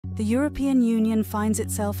the European Union finds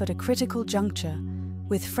itself at a critical juncture,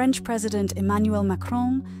 with French President Emmanuel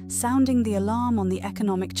Macron sounding the alarm on the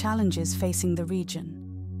economic challenges facing the region.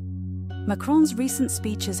 Macron's recent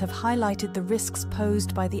speeches have highlighted the risks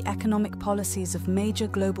posed by the economic policies of major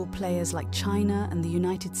global players like China and the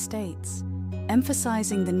United States,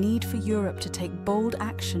 emphasizing the need for Europe to take bold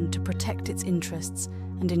action to protect its interests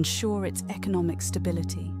and ensure its economic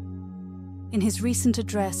stability. In his recent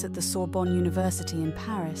address at the Sorbonne University in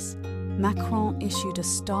Paris, Macron issued a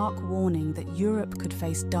stark warning that Europe could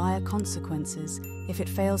face dire consequences if it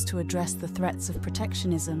fails to address the threats of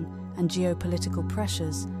protectionism and geopolitical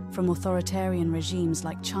pressures from authoritarian regimes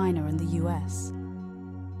like China and the US.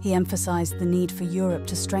 He emphasized the need for Europe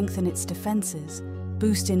to strengthen its defenses,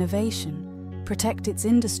 boost innovation, protect its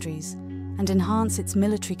industries, and enhance its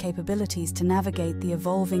military capabilities to navigate the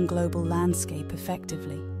evolving global landscape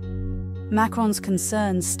effectively. Macron's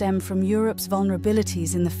concerns stem from Europe's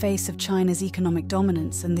vulnerabilities in the face of China's economic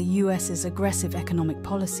dominance and the US's aggressive economic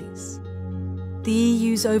policies. The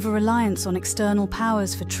EU's over-reliance on external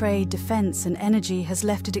powers for trade, defense, and energy has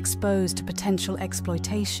left it exposed to potential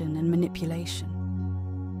exploitation and manipulation.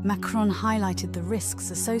 Macron highlighted the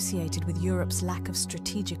risks associated with Europe's lack of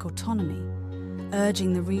strategic autonomy,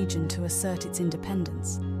 urging the region to assert its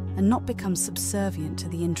independence and not become subservient to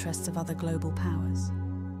the interests of other global powers.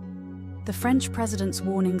 The French president's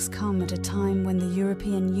warnings come at a time when the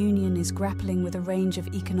European Union is grappling with a range of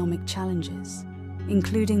economic challenges,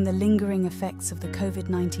 including the lingering effects of the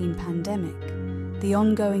COVID-19 pandemic, the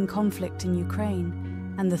ongoing conflict in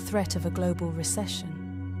Ukraine, and the threat of a global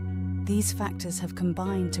recession. These factors have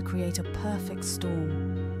combined to create a perfect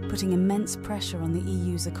storm, putting immense pressure on the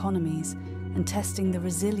EU's economies and testing the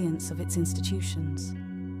resilience of its institutions.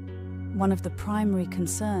 One of the primary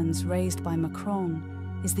concerns raised by Macron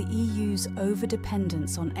is the EU's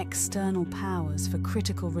overdependence on external powers for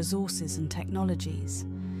critical resources and technologies.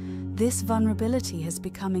 This vulnerability has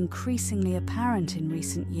become increasingly apparent in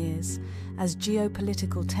recent years as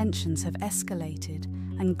geopolitical tensions have escalated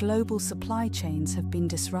and global supply chains have been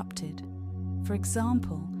disrupted. For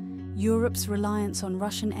example, Europe's reliance on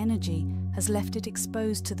Russian energy has left it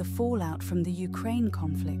exposed to the fallout from the Ukraine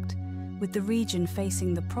conflict, with the region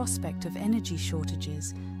facing the prospect of energy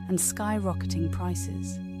shortages and skyrocketing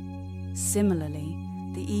prices. Similarly,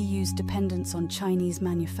 the EU's dependence on Chinese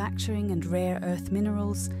manufacturing and rare earth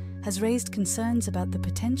minerals has raised concerns about the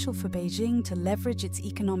potential for Beijing to leverage its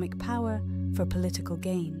economic power for political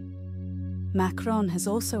gain. Macron has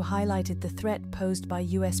also highlighted the threat posed by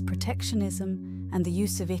US protectionism and the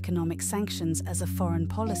use of economic sanctions as a foreign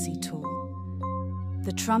policy tool.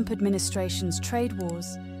 The Trump administration's trade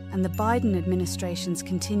wars and the Biden administration's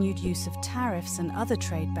continued use of tariffs and other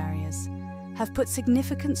trade barriers have put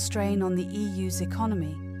significant strain on the EU's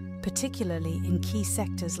economy, particularly in key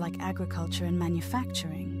sectors like agriculture and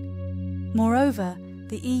manufacturing. Moreover,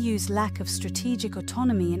 the EU's lack of strategic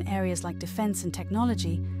autonomy in areas like defense and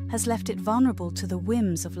technology has left it vulnerable to the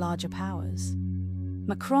whims of larger powers.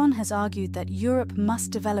 Macron has argued that Europe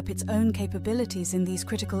must develop its own capabilities in these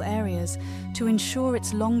critical areas to ensure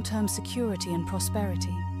its long-term security and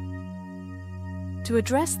prosperity. To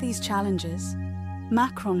address these challenges,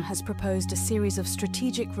 Macron has proposed a series of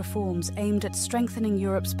strategic reforms aimed at strengthening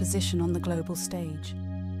Europe's position on the global stage.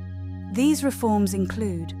 These reforms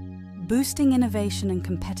include boosting innovation and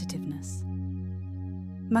competitiveness.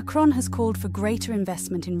 Macron has called for greater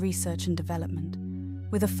investment in research and development,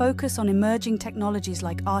 with a focus on emerging technologies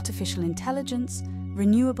like artificial intelligence,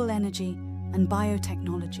 renewable energy, and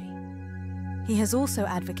biotechnology. He has also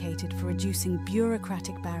advocated for reducing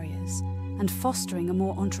bureaucratic barriers and fostering a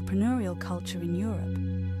more entrepreneurial culture in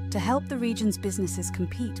Europe to help the region's businesses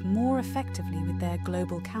compete more effectively with their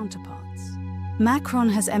global counterparts. Macron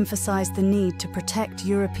has emphasized the need to protect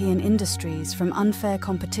European industries from unfair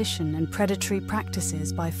competition and predatory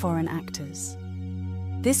practices by foreign actors.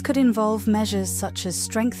 This could involve measures such as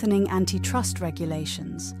strengthening antitrust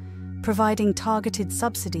regulations, providing targeted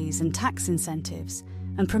subsidies and tax incentives,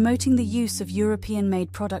 and promoting the use of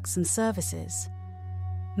European-made products and services.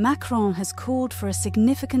 Macron has called for a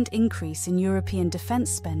significant increase in European defense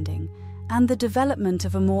spending and the development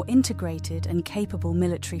of a more integrated and capable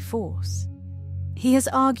military force. He has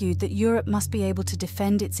argued that Europe must be able to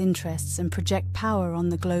defend its interests and project power on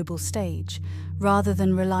the global stage, rather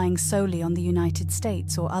than relying solely on the United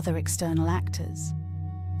States or other external actors.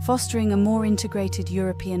 Fostering a more integrated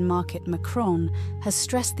European market, Macron has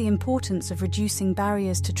stressed the importance of reducing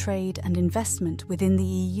barriers to trade and investment within the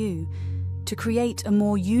EU to create a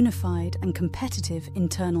more unified and competitive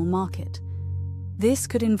internal market. This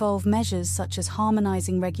could involve measures such as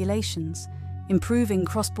harmonizing regulations, improving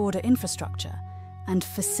cross-border infrastructure, and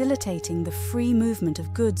facilitating the free movement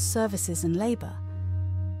of goods, services and labour.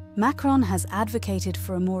 Macron has advocated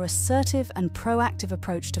for a more assertive and proactive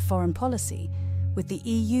approach to foreign policy, with the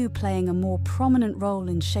EU playing a more prominent role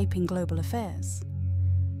in shaping global affairs.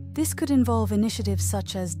 This could involve initiatives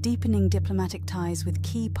such as deepening diplomatic ties with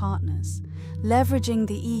key partners, leveraging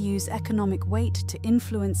the EU's economic weight to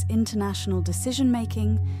influence international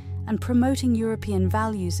decision-making, and promoting European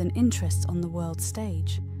values and interests on the world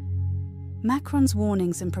stage. Macron's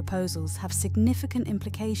warnings and proposals have significant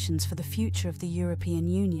implications for the future of the European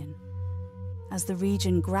Union. As the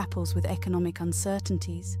region grapples with economic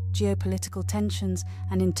uncertainties, geopolitical tensions,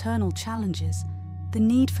 and internal challenges, the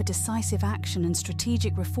need for decisive action and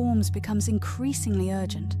strategic reforms becomes increasingly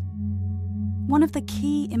urgent. One of the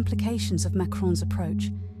key implications of Macron's approach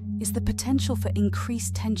is the potential for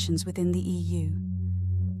increased tensions within the EU.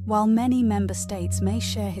 While many member states may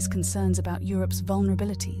share his concerns about Europe's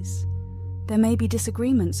vulnerabilities, there may be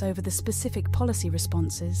disagreements over the specific policy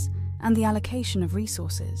responses and the allocation of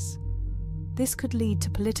resources. This could lead to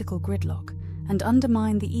political gridlock and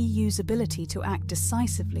undermine the EU's ability to act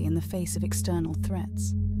decisively in the face of external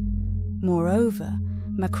threats. Moreover,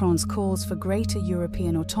 Macron's calls for greater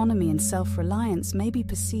European autonomy and self-reliance may be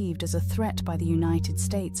perceived as a threat by the United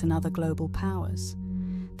States and other global powers.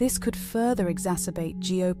 This could further exacerbate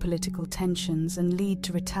geopolitical tensions and lead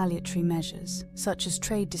to retaliatory measures, such as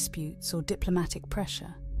trade disputes or diplomatic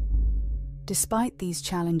pressure. Despite these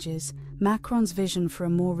challenges, Macron's vision for a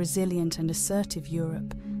more resilient and assertive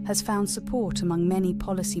Europe has found support among many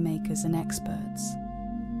policymakers and experts.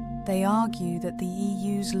 They argue that the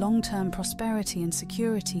EU's long-term prosperity and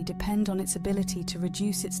security depend on its ability to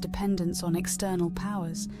reduce its dependence on external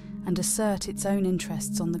powers and assert its own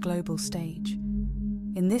interests on the global stage.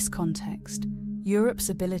 In this context, Europe's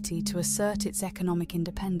ability to assert its economic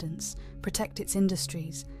independence, protect its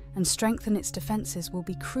industries, and strengthen its defences will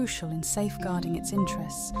be crucial in safeguarding its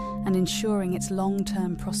interests and ensuring its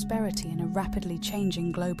long-term prosperity in a rapidly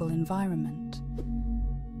changing global environment.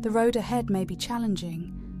 The road ahead may be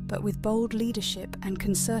challenging, but with bold leadership and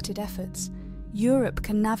concerted efforts, Europe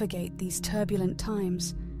can navigate these turbulent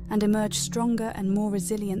times and emerge stronger and more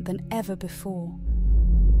resilient than ever before.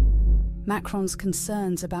 Macron's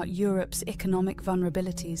concerns about Europe's economic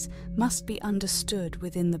vulnerabilities must be understood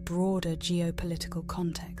within the broader geopolitical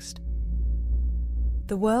context.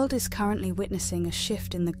 The world is currently witnessing a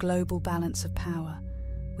shift in the global balance of power,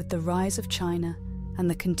 with the rise of China and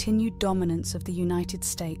the continued dominance of the United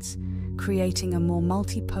States, creating a more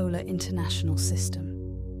multipolar international system.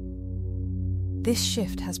 This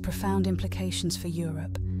shift has profound implications for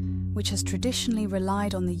Europe, which has traditionally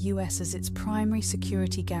relied on the US as its primary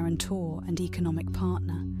security guarantor and economic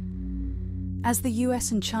partner. As the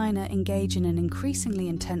US and China engage in an increasingly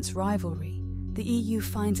intense rivalry, the EU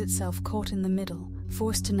finds itself caught in the middle,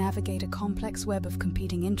 forced to navigate a complex web of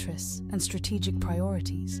competing interests and strategic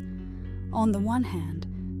priorities. On the one hand,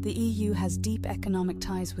 the EU has deep economic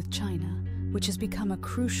ties with China, which has become a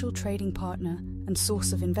crucial trading partner and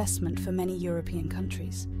source of investment for many European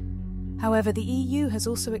countries. However, the EU has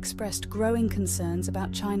also expressed growing concerns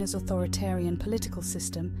about China's authoritarian political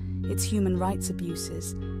system, its human rights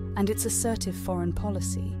abuses, and its assertive foreign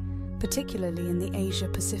policy, particularly in the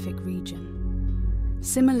Asia-Pacific region.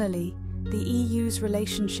 Similarly, the EU's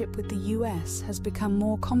relationship with the US has become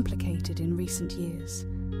more complicated in recent years,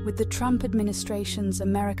 with the Trump administration's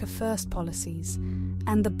America First policies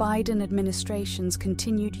and the Biden administration's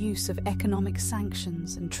continued use of economic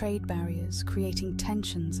sanctions and trade barriers creating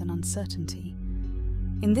tensions and uncertainty.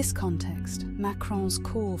 In this context, Macron's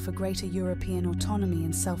call for greater European autonomy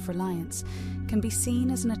and self-reliance can be seen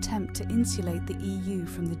as an attempt to insulate the EU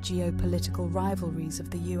from the geopolitical rivalries of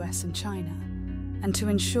the US and China, and to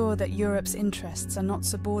ensure that Europe's interests are not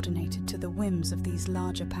subordinated to the whims of these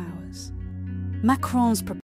larger powers. Macron's